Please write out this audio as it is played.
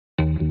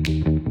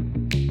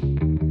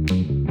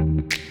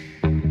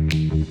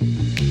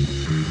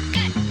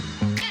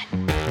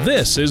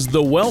This is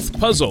The Wealth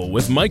Puzzle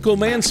with Michael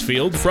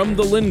Mansfield from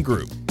the Lynn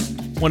Group.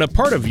 When a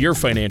part of your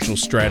financial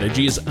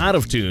strategy is out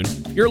of tune,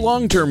 your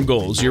long-term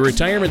goals, your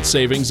retirement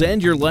savings,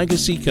 and your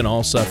legacy can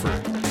all suffer.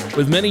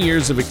 With many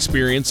years of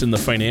experience in the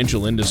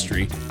financial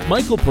industry,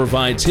 Michael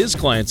provides his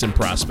clients and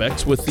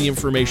prospects with the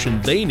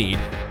information they need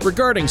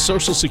regarding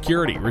Social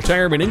Security,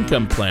 retirement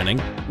income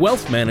planning,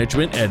 wealth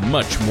management, and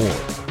much more.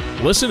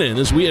 Listen in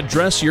as we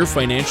address your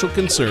financial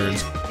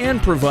concerns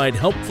and provide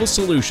helpful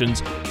solutions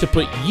to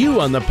put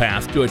you on the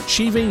path to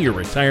achieving your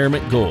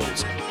retirement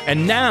goals.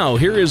 And now,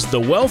 here is The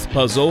Wealth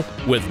Puzzle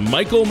with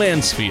Michael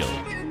Mansfield.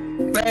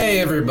 Hey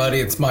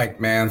everybody, it's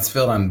Mike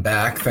Mansfield. I'm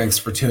back. Thanks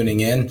for tuning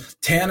in.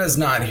 Tana's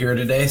not here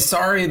today.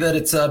 Sorry that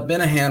it's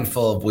been a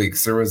handful of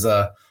weeks.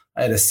 I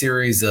had a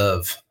series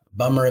of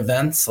bummer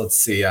events. Let's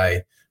see,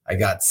 I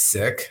got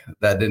sick.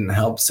 That didn't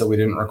help, so we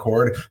didn't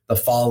record. The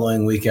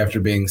following week after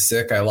being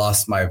sick, I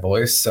lost my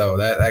voice, so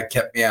that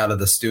kept me out of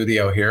the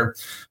studio here.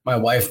 My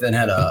wife then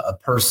had a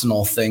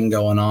personal thing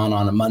going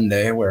on a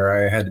Monday where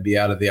I had to be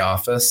out of the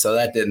office, so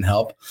that didn't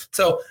help.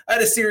 So I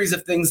had a series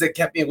of things that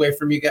kept me away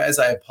from you guys.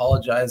 I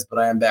apologize, but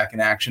I am back in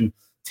action.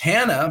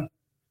 Tana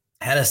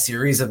had a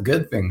series of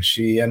good things.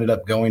 She ended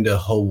up going to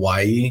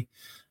Hawaii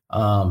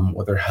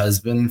with her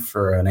husband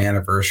for an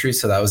anniversary.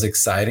 So that was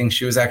exciting.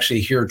 She was actually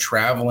here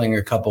traveling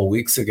a couple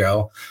weeks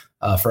ago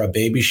for a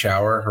baby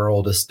shower. Her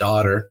oldest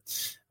daughter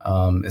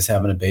is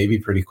having a baby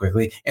pretty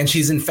quickly. And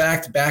she's in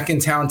fact back in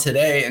town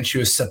today, and she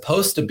was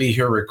supposed to be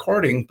here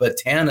recording, but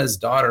Tana's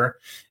daughter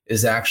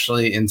is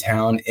actually in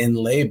town in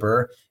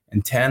labor,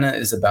 and Tana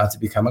is about to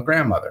become a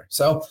grandmother.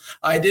 So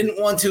I didn't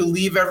want to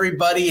leave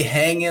everybody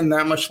hanging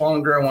that much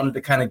longer. I wanted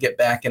to kind of get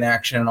back in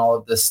action and all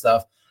of this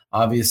stuff.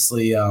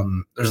 Obviously,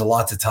 there's a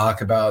lot to talk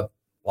about,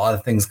 a lot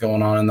of things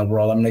going on in the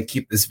world. I'm going to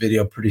keep this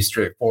video pretty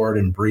straightforward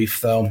and brief,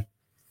 though.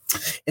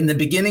 In the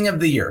beginning of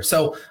the year,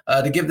 so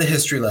to give the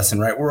history lesson,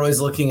 right, we're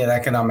always looking at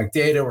economic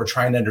data. We're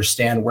trying to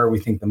understand where we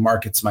think the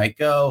markets might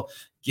go,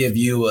 give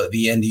you,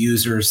 the end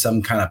user,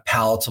 some kind of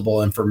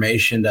palatable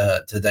information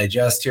to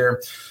digest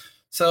here.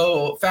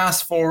 So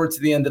fast forward to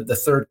the end of the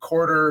third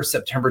quarter,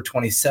 September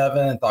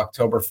 27th,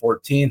 October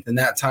 14th. In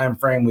that time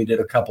frame, we did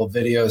a couple of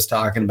videos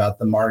talking about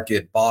the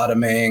market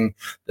bottoming,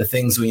 the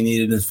things we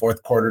needed in the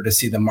fourth quarter to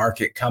see the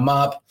market come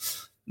up.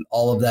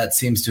 All of that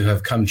seems to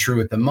have come true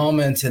at the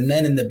moment. And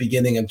then in the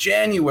beginning of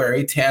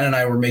January, Tan and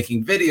I were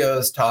making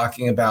videos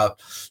talking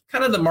about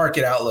kind of the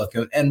market outlook.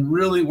 And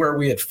really where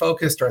we had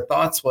focused our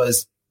thoughts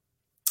was,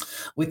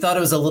 we thought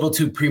it was a little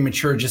too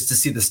premature just to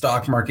see the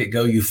stock market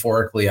go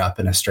euphorically up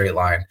in a straight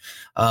line.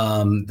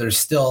 There's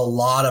still a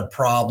lot of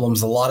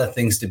problems, a lot of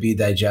things to be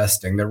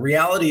digesting. The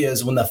reality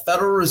is when the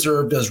Federal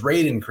Reserve does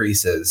rate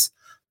increases,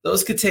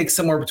 those could take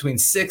somewhere between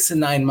 6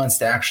 and 9 months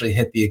to actually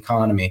hit the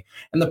economy.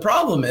 And the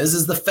problem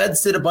is the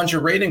Feds did a bunch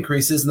of rate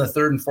increases in the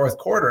third and fourth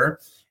quarter.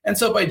 And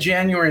so by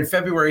January and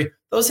February,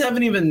 those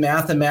haven't even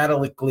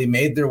mathematically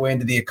made their way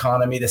into the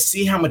economy to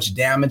see how much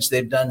damage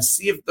they've done,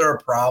 see if they're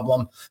a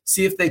problem,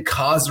 see if they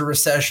cause a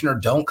recession or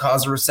don't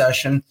cause a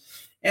recession.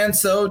 And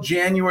so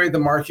January, the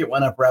market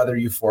went up rather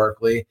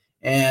euphorically.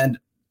 And,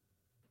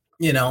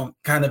 you know,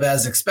 kind of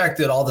as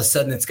expected, all of a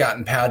sudden it's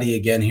gotten pouty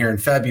again here in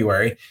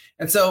February.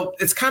 And so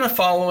it's kind of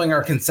following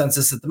our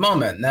consensus at the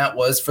moment. And that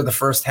was for the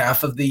first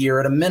half of the year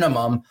at a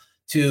minimum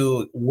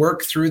to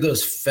work through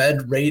those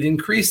Fed rate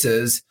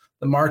increases.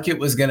 The market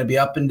was going to be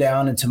up and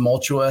down and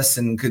tumultuous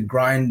and could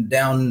grind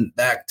down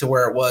back to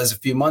where it was a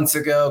few months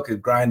ago,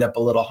 could grind up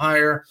a little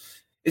higher.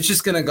 It's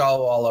just going to go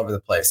all over the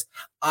place.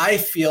 I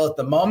feel at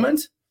the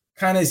moment,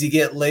 kind of as you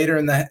get later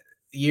in the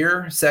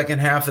year, second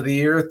half of the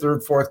year,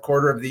 third, fourth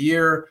quarter of the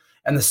year,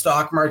 and the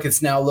stock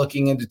market's now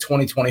looking into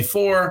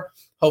 2024.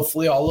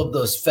 Hopefully all of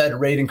those Fed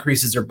rate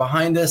increases are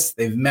behind us.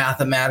 They've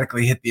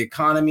mathematically hit the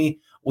economy.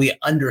 We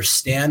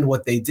understand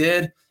what they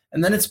did.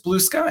 And then it's blue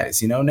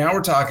skies. You know, now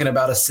we're talking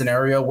about a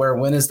scenario where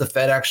when is the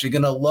Fed actually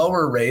going to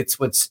lower rates,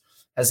 which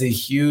has a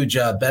huge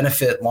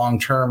benefit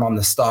long-term on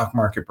the stock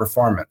market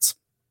performance.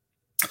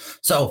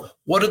 So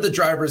what are the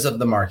drivers of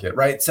the market,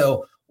 right?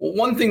 So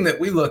one thing that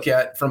we look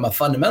at from a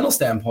fundamental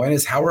standpoint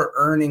is how are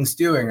earnings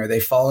doing? Are they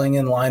falling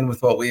in line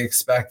with what we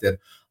expected?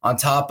 On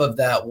top of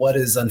that, what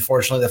is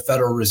unfortunately the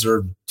Federal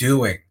Reserve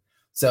doing?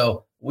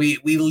 So we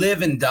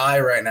live and die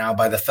right now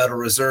by the Federal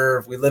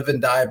Reserve. We live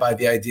and die by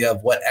the idea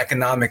of what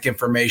economic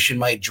information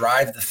might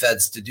drive the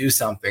Feds to do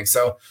something.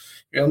 So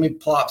here, let me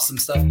plop some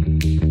stuff.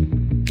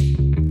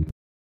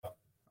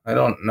 I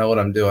don't know what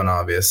I'm doing,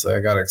 obviously. I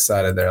got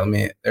excited there.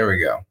 There we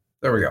go.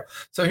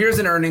 So here's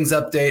an earnings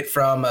update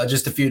from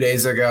just a few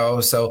days ago.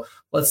 So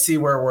let's see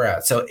where we're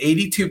at. So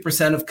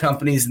 82% of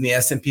companies in the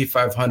S&P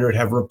 500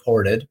 have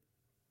reported.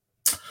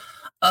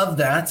 Of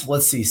that,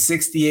 let's see,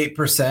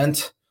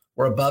 68%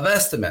 were above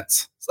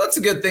estimates. So that's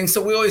a good thing.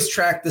 So we always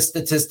track the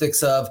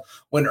statistics of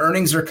when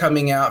earnings are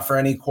coming out for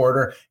any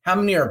quarter, how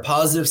many are a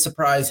positive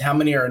surprise, how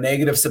many are a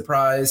negative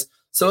surprise.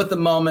 So at the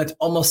moment,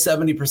 almost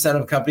 70%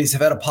 of companies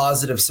have had a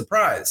positive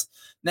surprise.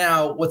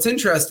 Now, what's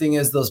interesting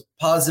is those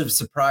positive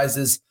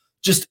surprises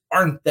just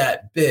aren't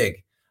that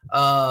big.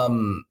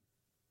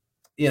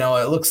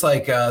 it looks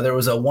like there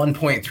was a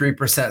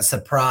 1.3%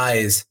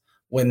 surprise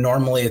when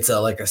normally it's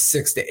like a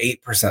 6 to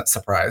 8%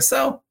 surprise.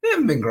 So they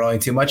haven't been growing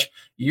too much.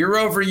 Year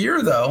over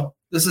year, though,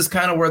 this is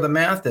kind of where the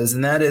math is.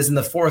 And that is in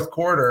the fourth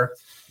quarter,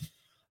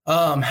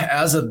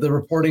 as of the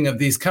reporting of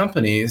these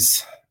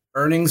companies,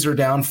 earnings are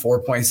down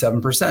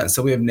 4.7%.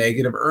 So we have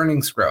negative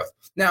earnings growth.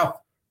 Now,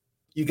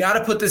 you got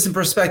to put this in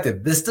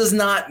perspective. This does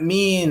not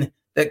mean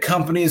that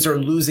companies are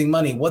losing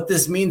money. What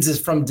this means is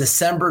from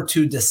December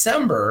to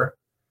December,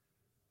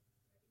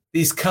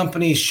 these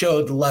companies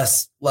showed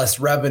less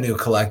revenue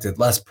collected,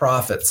 less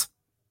profits.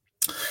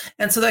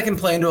 And so that can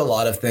play into a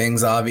lot of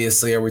things.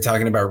 Obviously, are we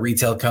talking about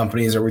retail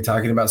companies? Are we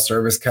talking about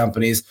service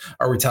companies?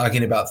 Are we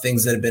talking about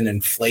things that have been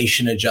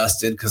inflation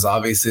adjusted? Because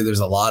obviously there's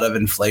a lot of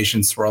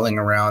inflation swirling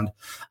around.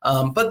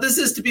 But this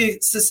is to be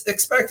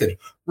expected.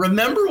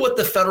 Remember what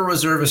the Federal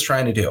Reserve is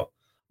trying to do.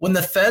 When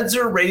the feds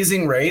are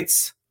raising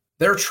rates,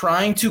 they're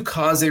trying to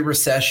cause a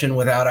recession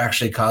without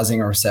actually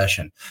causing a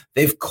recession.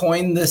 They've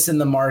coined this in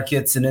the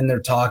markets and in their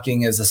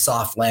talking as a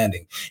soft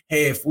landing.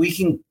 Hey, if we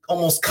can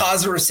almost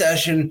cause a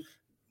recession,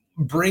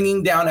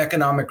 bringing down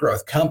economic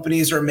growth,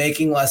 companies are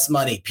making less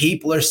money,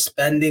 people are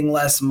spending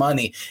less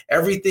money,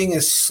 everything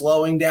is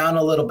slowing down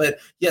a little bit,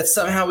 yet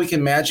somehow we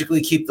can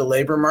magically keep the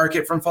labor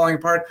market from falling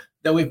apart,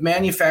 then we've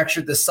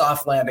manufactured this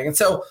soft landing. And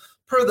so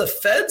per the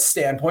Fed's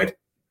standpoint,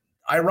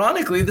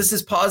 ironically, this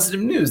is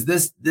positive news.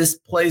 This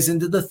plays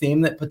into the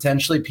theme that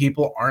potentially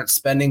people aren't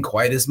spending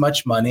quite as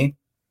much money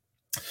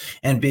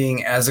and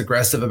being as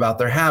aggressive about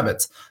their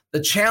habits.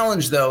 The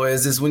challenge, though,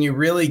 is when you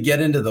really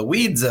get into the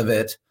weeds of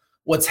it,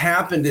 what's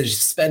happened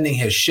is spending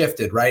has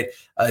shifted, right?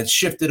 It's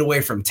shifted away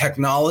from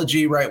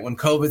technology, right? When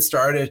COVID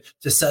started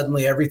to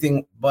suddenly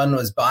everyone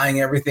was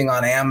buying everything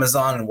on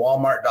Amazon and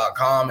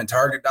Walmart.com and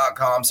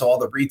Target.com. So all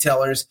the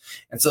retailers.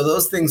 And so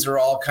those things are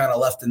all kind of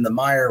left in the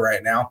mire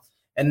right now.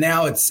 And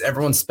now it's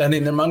everyone's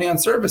spending their money on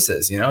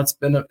services. It's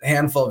been a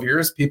handful of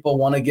years. People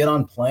want to get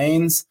on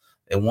planes.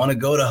 They want to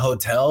go to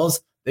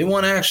hotels. They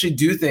want to actually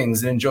do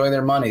things and enjoy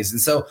their monies.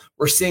 And so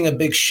we're seeing a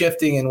big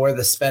shifting in where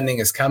the spending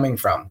is coming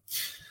from.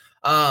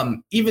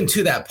 Even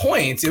to that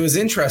point, it was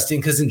interesting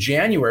because in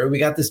January, we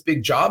got this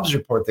big jobs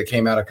report that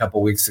came out a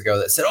couple of weeks ago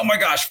that said, oh my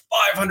gosh,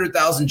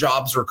 500,000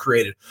 jobs were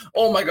created.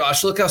 Oh my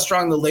gosh, look how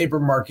strong the labor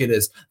market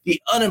is.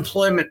 The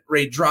unemployment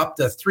rate dropped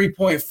to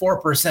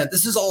 3.4%.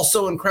 This is all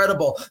so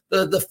incredible.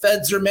 The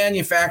feds are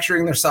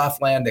manufacturing their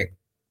soft landing.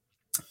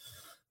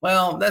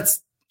 Well,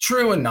 that's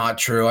true and not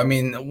true. I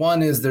mean,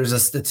 one is there's a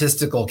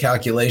statistical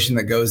calculation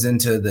that goes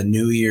into the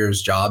New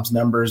Year's jobs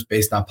numbers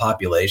based on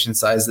population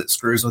size that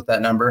screws with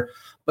that number.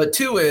 But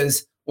two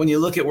is when you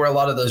look at where a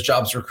lot of those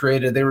jobs were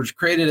created, they were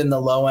created in the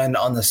low end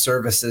on the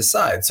services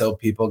side. So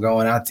people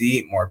going out to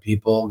eat more,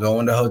 people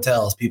going to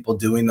hotels, people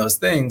doing those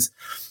things.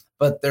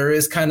 But there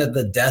is kind of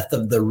the death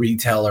of the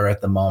retailer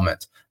at the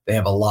moment. They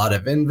have a lot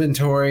of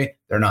inventory.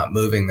 They're not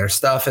moving their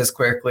stuff as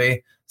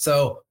quickly.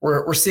 So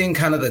we're seeing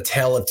kind of the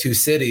tale of two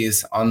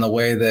cities on the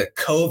way that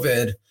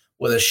COVID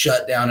with a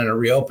shutdown and a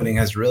reopening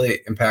has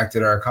really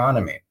impacted our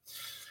economy.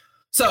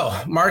 So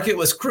market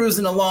was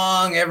cruising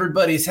along.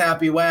 Everybody's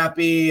happy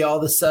wappy. All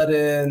of a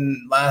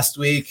sudden last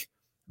week,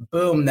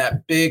 boom,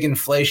 that big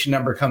inflation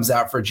number comes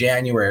out for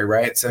January,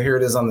 right? So here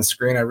it is on the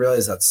screen. I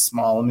realize that's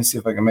small. Let me see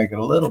if I can make it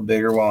a little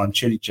bigger while I'm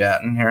chitty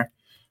chatting here.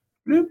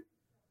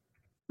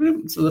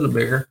 It's a little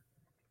bigger.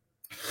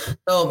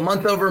 So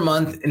month over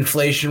month,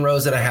 inflation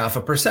rose at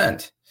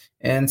 0.5%.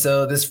 And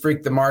so this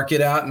freaked the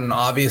market out. And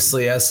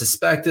obviously, as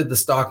suspected, the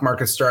stock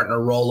market's starting to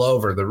roll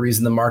over. The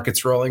reason the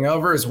market's rolling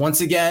over is,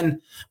 once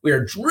again, we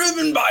are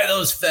driven by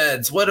those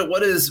feds. What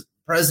is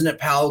President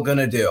Powell going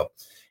to do?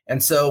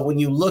 And so when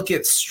you look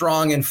at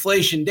strong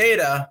inflation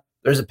data,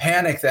 there's a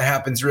panic that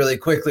happens really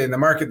quickly in the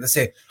market that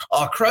say,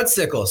 oh,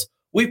 crudsickles,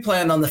 we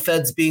planned on the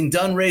feds being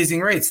done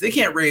raising rates. They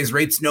can't raise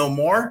rates no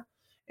more.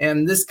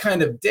 And this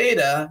kind of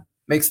data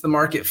makes the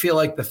market feel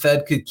like the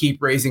Fed could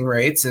keep raising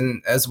rates.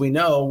 And as we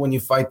know, when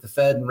you fight the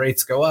Fed and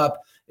rates go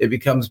up, it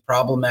becomes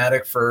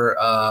problematic for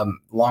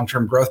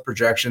long-term growth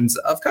projections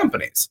of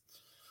companies.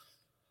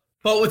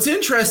 But what's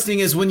interesting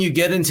is when you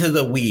get into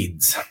the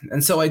weeds.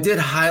 And so I did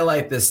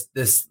highlight this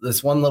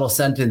one little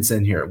sentence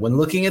in here. When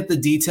looking at the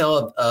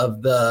detail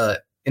of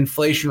the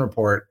inflation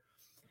report,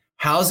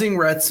 housing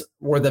rents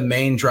were the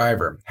main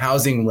driver,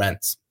 housing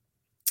rents.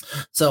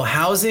 So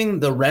housing,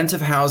 the rent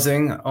of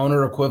housing,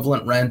 owner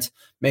equivalent rent,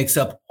 makes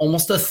up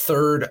almost a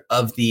third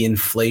of the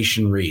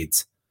inflation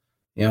reads.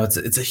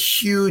 It's a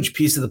huge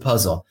piece of the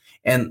puzzle.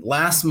 And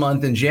last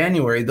month in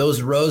January,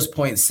 those rose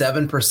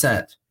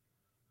 0.7%.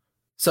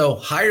 So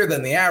higher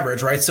than the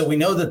average, right? So we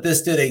know that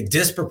this did a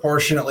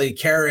disproportionately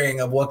carrying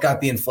of what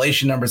got the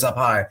inflation numbers up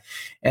high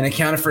and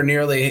accounted for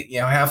nearly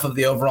half of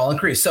the overall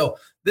increase. So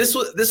this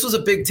was a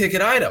big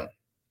ticket item.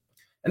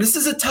 And this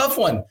is a tough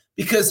one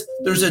because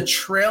there's a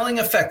trailing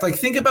effect. Like,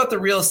 think about the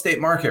real estate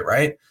market,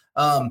 right?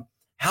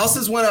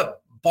 Houses went up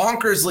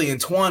bonkersly in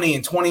 20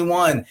 and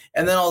 21,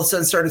 and then all of a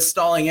sudden started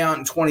stalling out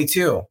in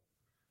 22.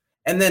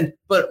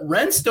 But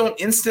rents don't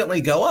instantly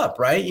go up,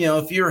 right?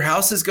 If your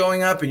house is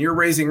going up and you're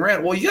raising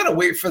rent, well, you got to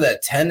wait for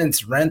that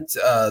tenant's rent,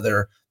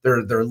 their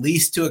their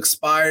lease to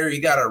expire.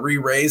 You got to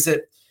re-raise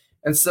it.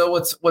 And so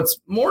what's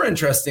more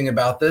interesting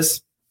about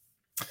this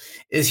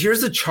is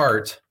here's a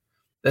chart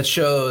that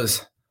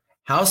shows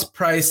house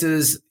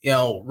prices,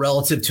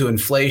 relative to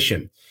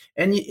inflation.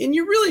 And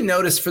you really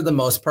notice for the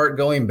most part,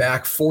 going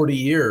back 40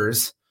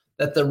 years,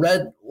 that the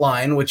red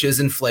line, which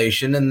is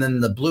inflation, and then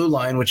the blue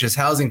line, which is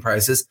housing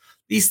prices,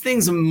 these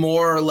things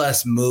more or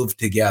less move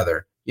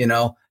together.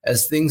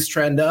 As things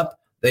trend up,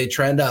 they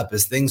trend up.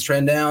 As things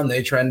trend down,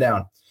 they trend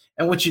down.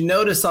 And what you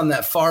notice on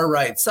that far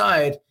right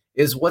side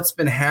is what's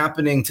been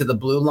happening to the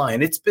blue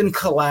line. It's been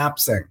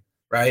collapsing,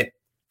 right,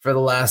 for the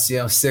last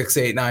 6,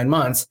 8, 9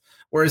 months,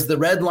 whereas the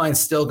red line's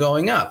still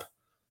going up.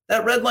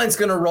 That red line's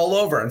going to roll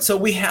over. And so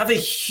we have a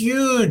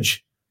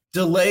huge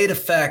delayed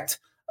effect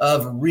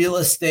of real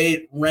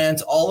estate,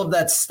 rent, all of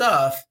that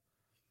stuff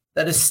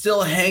that is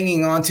still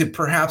hanging on to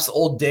perhaps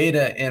old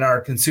data in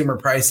our consumer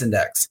price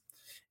index.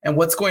 And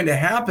what's going to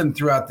happen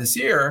throughout this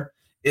year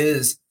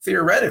is,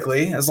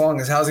 theoretically, as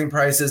long as housing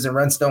prices and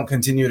rents don't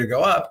continue to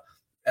go up,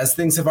 as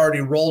things have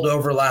already rolled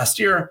over last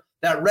year,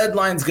 that red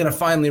line is going to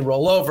finally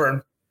roll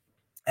over.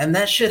 And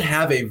that should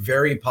have a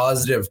very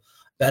positive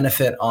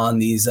benefit on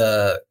these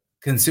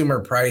consumer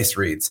price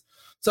reads.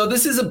 So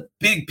this is a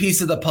big piece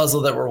of the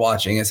puzzle that we're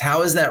watching, is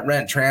how is that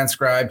rent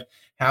transcribed?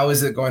 How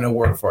is it going to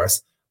work for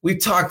us?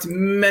 We've talked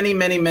many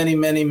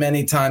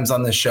times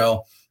on this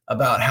show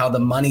about how the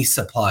money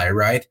supply,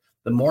 right?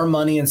 The more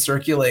money in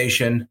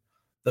circulation,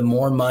 the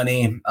more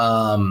money,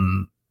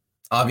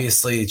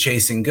 obviously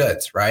chasing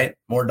goods, right?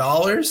 More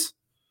dollars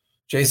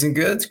chasing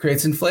goods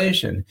creates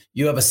inflation.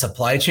 You have a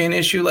supply chain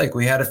issue like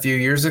we had a few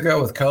years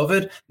ago with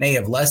COVID. Now you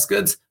have less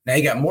goods. Now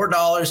you got more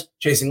dollars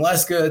chasing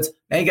less goods.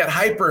 Now you got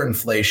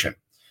hyperinflation.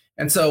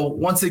 And so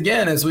once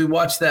again, as we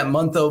watch that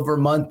month over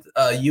month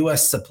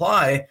U.S.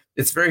 supply,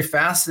 it's very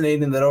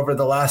fascinating that over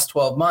the last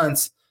 12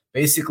 months,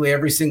 basically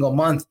every single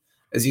month,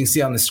 as you can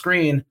see on the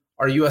screen,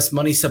 our U.S.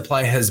 money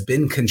supply has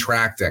been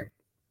contracting.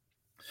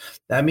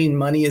 That means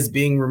money is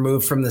being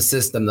removed from the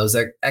system, those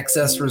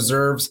excess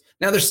reserves.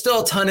 Now, there's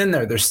still a ton in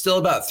there. There's still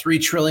about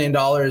 $3 trillion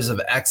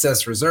of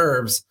excess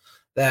reserves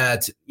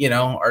that,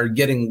 are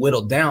getting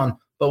whittled down.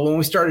 But when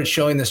we started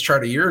showing this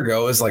chart a year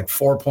ago, it was like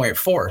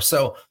 4.4.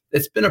 So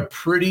it's been a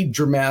pretty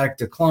dramatic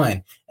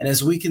decline. And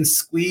as we can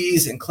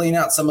squeeze and clean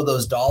out some of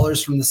those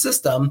dollars from the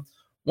system,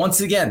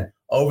 once again,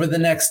 over the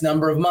next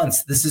number of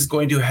months, this is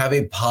going to have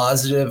a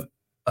positive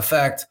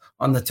effect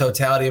on the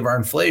totality of our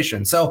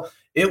inflation. So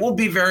it will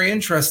be very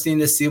interesting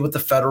to see what the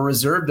Federal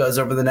Reserve does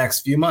over the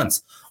next few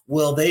months.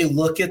 Will they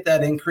look at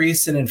that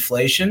increase in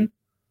inflation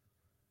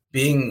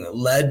being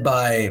led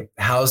by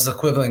house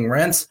equivalent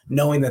rents,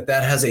 knowing that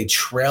that has a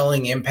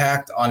trailing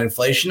impact on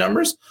inflation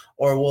numbers?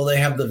 Or will they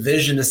have the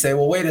vision to say,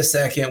 well, wait a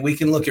second, we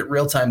can look at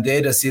real-time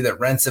data, see that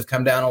rents have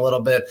come down a little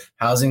bit,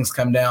 housing's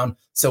come down,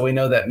 so we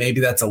know that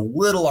maybe that's a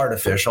little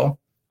artificial.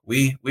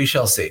 We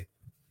shall see.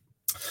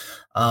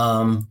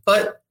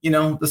 But,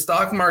 the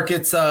stock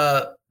market's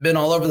been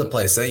all over the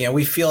place. So,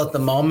 we feel at the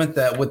moment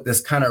that with this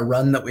kind of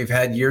run that we've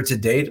had year to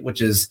date,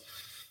 which is,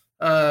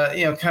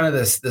 kind of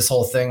this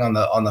whole thing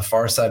on the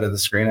far side of the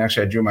screen.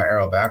 Actually, I drew my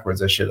arrow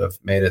backwards. I should have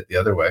made it the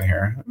other way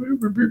here.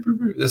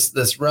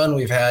 This run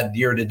we've had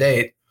year to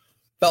date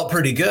felt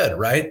pretty good,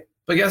 right?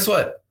 But guess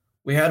what?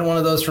 We had one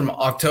of those from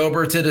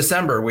October to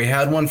December. We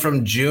had one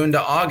from June to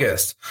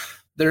August.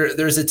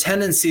 There's a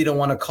tendency to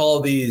want to call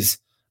these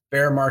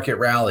bear market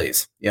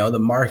rallies. The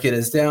market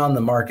is down,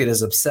 the market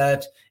is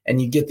upset, and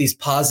you get these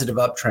positive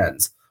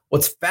uptrends.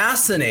 What's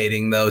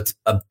fascinating, though,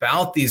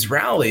 about these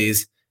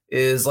rallies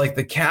is like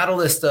the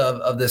catalyst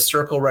of this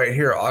circle right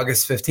here,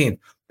 August 15th.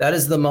 That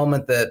is the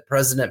moment that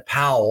President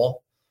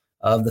Powell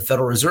of the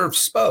Federal Reserve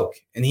spoke,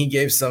 and he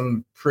gave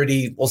some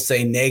pretty, we'll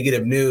say,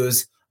 negative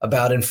news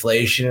about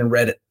inflation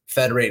and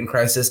Fed rate and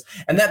crisis,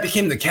 and that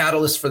became the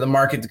catalyst for the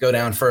market to go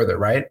down further,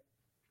 right?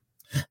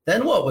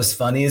 Then what was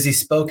funny is he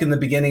spoke in the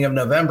beginning of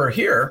November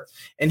here,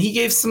 and he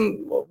gave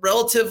some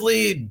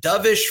relatively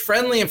dovish,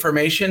 friendly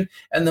information,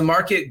 and the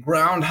market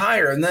ground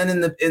higher. And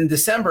then in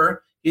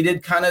December, he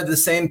did kind of the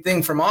same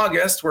thing from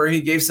August, where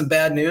he gave some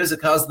bad news that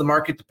caused the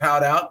market to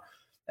pout out.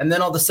 And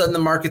then all of a sudden, the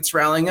market's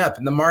rallying up.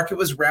 And the market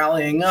was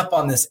rallying up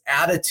on this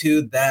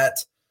attitude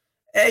that,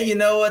 hey, you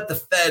know what? The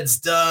Fed's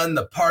done.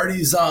 The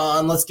party's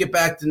on. Let's get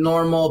back to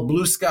normal,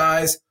 blue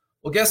skies.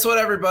 Well, guess what,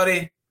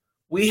 everybody?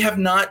 We have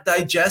not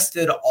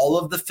digested all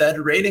of the Fed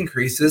rate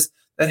increases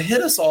that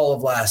hit us all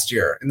of last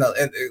year,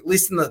 at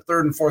least in the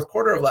third and fourth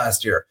quarter of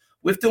last year.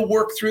 We have to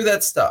work through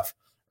that stuff.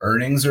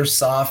 Earnings are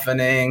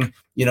softening.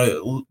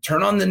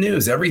 Turn on the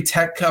news. Every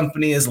tech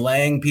company is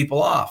laying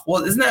people off.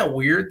 Well, isn't that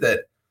weird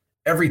that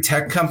every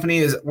tech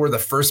company were the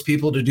first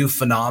people to do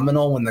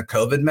phenomenal when the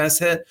COVID mess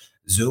hit?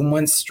 Zoom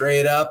went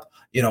straight up.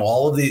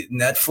 All of the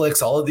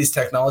Netflix, all of these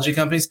technology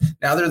companies,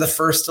 now they're the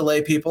first to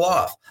lay people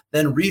off.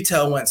 Then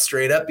retail went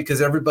straight up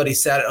because everybody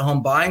sat at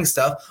home buying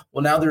stuff.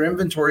 Well, now their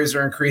inventories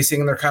are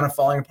increasing and they're kind of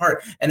falling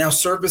apart. And now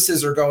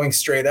services are going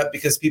straight up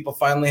because people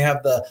finally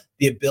have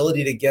the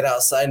ability to get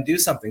outside and do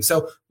something.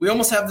 So we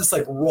almost have this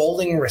like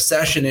rolling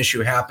recession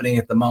issue happening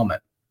at the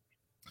moment.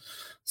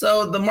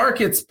 So the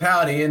market's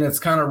pouty and it's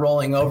kind of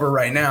rolling over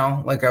right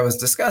now, like I was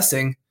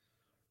discussing,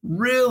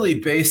 really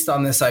based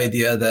on this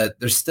idea that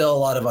there's still a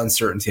lot of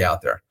uncertainty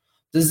out there.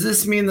 Does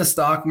this mean the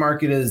stock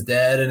market is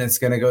dead and it's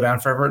going to go down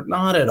forever?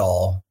 Not at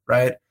all,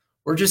 right?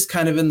 We're just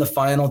kind of in the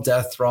final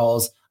death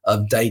throes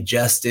of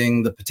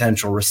digesting the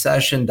potential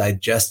recession,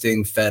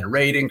 digesting Fed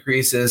rate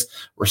increases.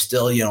 We're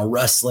still,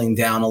 wrestling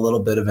down a little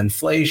bit of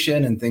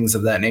inflation and things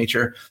of that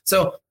nature.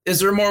 So is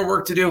there more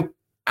work to do?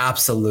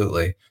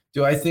 Absolutely.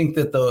 Do I think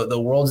that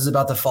the world is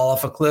about to fall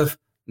off a cliff?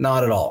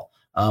 Not at all.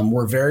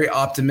 We're very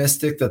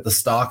optimistic that the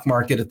stock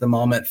market at the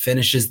moment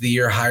finishes the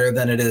year higher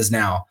than it is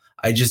now.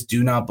 I just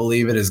do not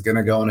believe it is going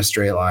to go in a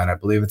straight line. I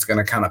believe it's going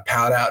to kind of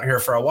pout out here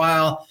for a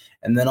while.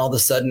 And then all of a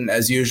sudden,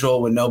 as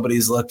usual, when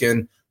nobody's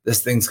looking,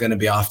 this thing's going to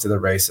be off to the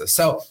races.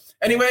 So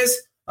anyways,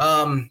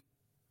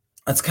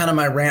 that's kind of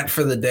my rant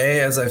for the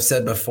day. As I've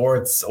said before,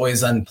 it's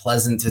always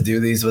unpleasant to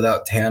do these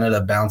without Tana to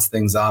bounce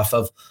things off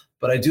of.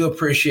 But I do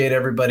appreciate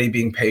everybody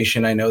being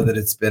patient. I know that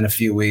it's been a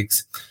few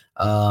weeks.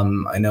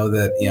 I know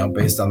that,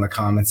 based on the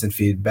comments and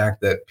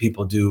feedback, that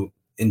people do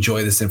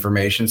enjoy this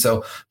information.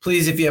 So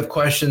please, if you have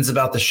questions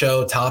about the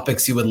show,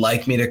 topics you would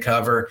like me to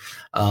cover,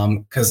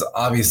 because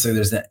obviously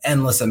there's an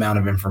endless amount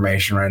of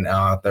information right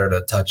now out there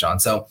to touch on.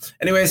 So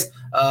anyways,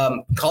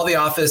 call the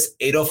office,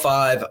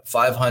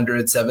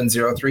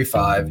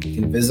 805-500-7035.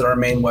 You can visit our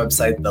main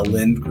website,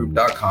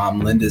 thelindgroup.com.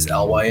 Lind is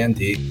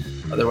L-Y-N-D.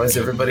 Otherwise,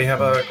 everybody have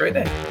a great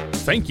day.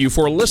 Thank you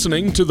for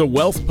listening to The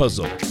Wealth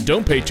Puzzle.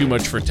 Don't pay too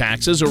much for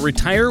taxes or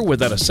retire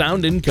without a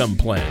sound income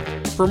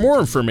plan. For more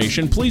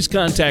information, please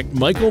contact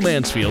Michael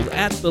Mansfield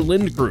at The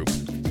Lind Group.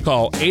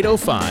 Call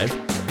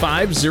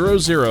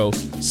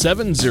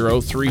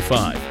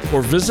 805-500-7035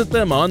 or visit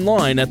them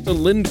online at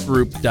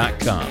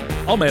thelindgroup.com.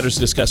 All matters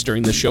discussed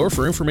during this show are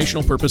for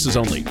informational purposes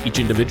only. Each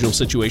individual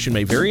situation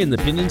may vary, and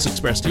the opinions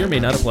expressed here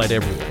may not apply to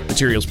everyone.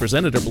 Materials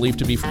presented are believed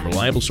to be from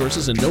reliable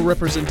sources, and no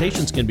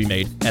representations can be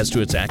made as to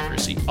its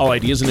accuracy. All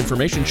ideas and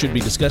information should be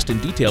discussed in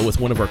detail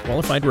with one of our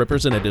qualified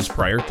representatives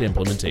prior to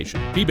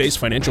implementation. Fee-based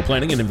financial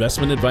planning and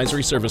investment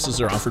advisory services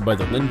are offered by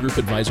the Lind Group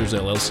Advisors,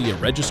 LLC, a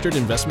registered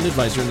investment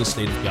advisor in the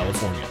state of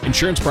California.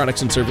 Insurance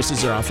products and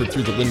services are offered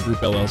through the Lind Group,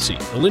 LLC.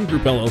 The Lind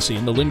Group, LLC,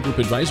 and the Lind Group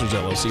Advisors,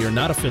 LLC are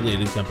not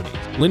affiliated companies.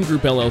 Lind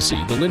Group, LLC,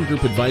 the Lind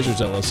Group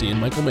Advisors, LLC,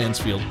 and Michael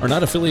Mansfield are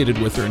not affiliated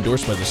with or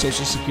endorsed by the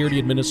Social Security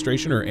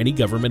Administration or any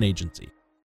government agency.